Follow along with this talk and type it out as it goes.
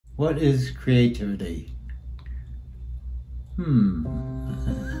What is creativity?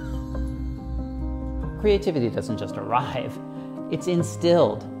 Creativity doesn't just arrive, it's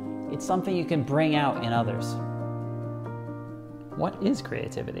instilled. It's something you can bring out in others. What is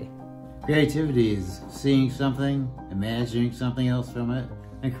creativity? Creativity is seeing something, imagining something else from it,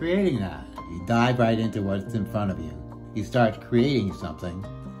 and creating that. You dive right into what's in front of you. You start creating something,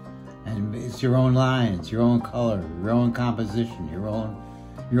 and it's your own lines, your own color, your own composition, your own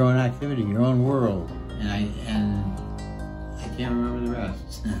activity, your own world. And I can't remember the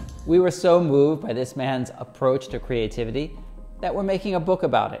rest. We were so moved by this man's approach to creativity that we're making a book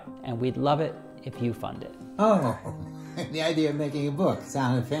about it, and we'd love it if you fund it. Oh, the idea of making a book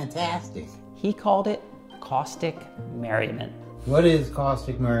sounded fantastic. He called it Caustic Merriment. What is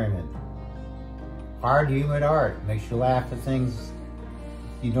Caustic Merriment? Hard humid art. Makes you laugh at things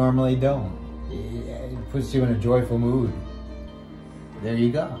you normally don't. It puts you in a joyful mood. There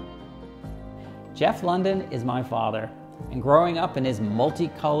you go. Jeff London is my father, and growing up in his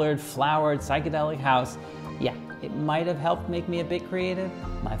multicolored, flowered, psychedelic house, yeah, it might have helped make me a bit creative.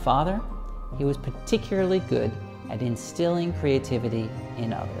 My father, he was particularly good at instilling creativity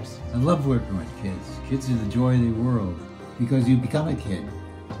in others. I love working with kids. Kids are the joy of the world because you become a kid.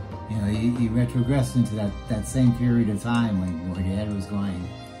 You know, you retrogress into that same period of time when your head was going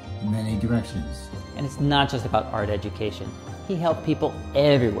in many directions. And it's not just about art education. He helped people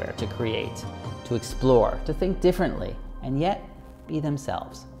everywhere to create, to explore, to think differently, and yet be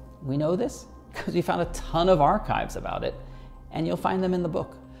themselves. We know this because we found a ton of archives about it, and you'll find them in the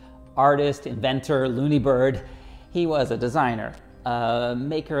book. Artist, inventor, loony bird. He was a designer, a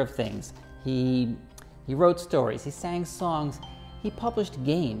maker of things. He wrote stories, he sang songs, he published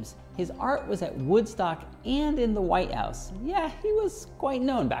games. His art was at Woodstock and in the White House. Yeah, he was quite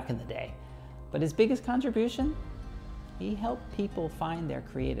known back in the day. But his biggest contribution? He helped people find their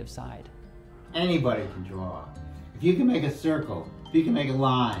creative side. Anybody can draw. If you can make a circle, if you can make a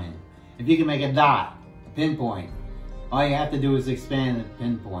line, if you can make a dot, a pinpoint, all you have to do is expand the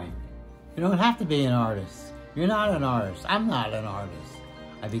pinpoint. You don't have to be an artist. You're not an artist. I'm not an artist.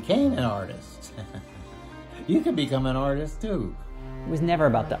 I became an artist. You can become an artist too. It was never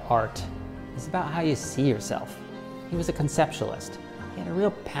about the art. It's about how you see yourself. He was a conceptualist. He had a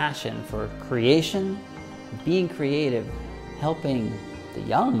real passion for creation, being creative, helping the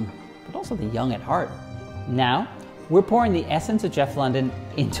young, but also the young at heart. Now, we're pouring the essence of Jeff London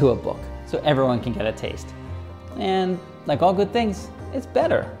into a book so everyone can get a taste. And like all good things, it's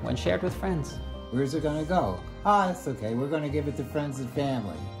better when shared with friends. Where's it gonna go? Ah, it's okay, we're gonna give it to friends and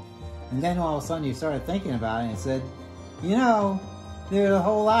family. And then all of a sudden you started thinking about it and said, you know, there's a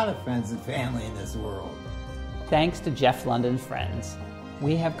whole lot of friends and family in this world. Thanks to Jeff London's friends,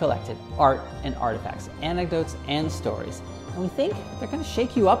 we have collected art and artifacts, anecdotes and stories. And we think they're gonna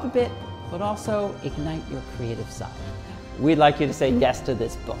shake you up a bit, but also ignite your creative side. We'd like you to say yes to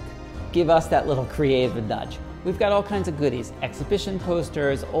this book. Give us that little creative nudge. We've got all kinds of goodies, exhibition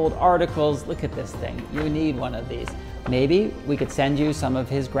posters, old articles. Look at this thing. You need one of these. Maybe we could send you some of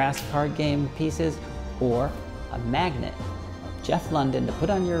his grass card game pieces or a magnet of Jeff London to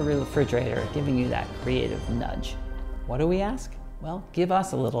put on your refrigerator, giving you that creative nudge. What do we ask? Well, give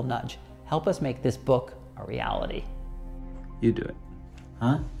us a little nudge. Help us make this book a reality. You do it.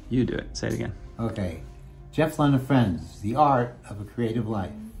 Huh? You do it. Say it again. Okay. Jeff London Friends, the art of a creative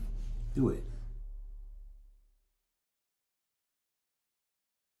life. Do it.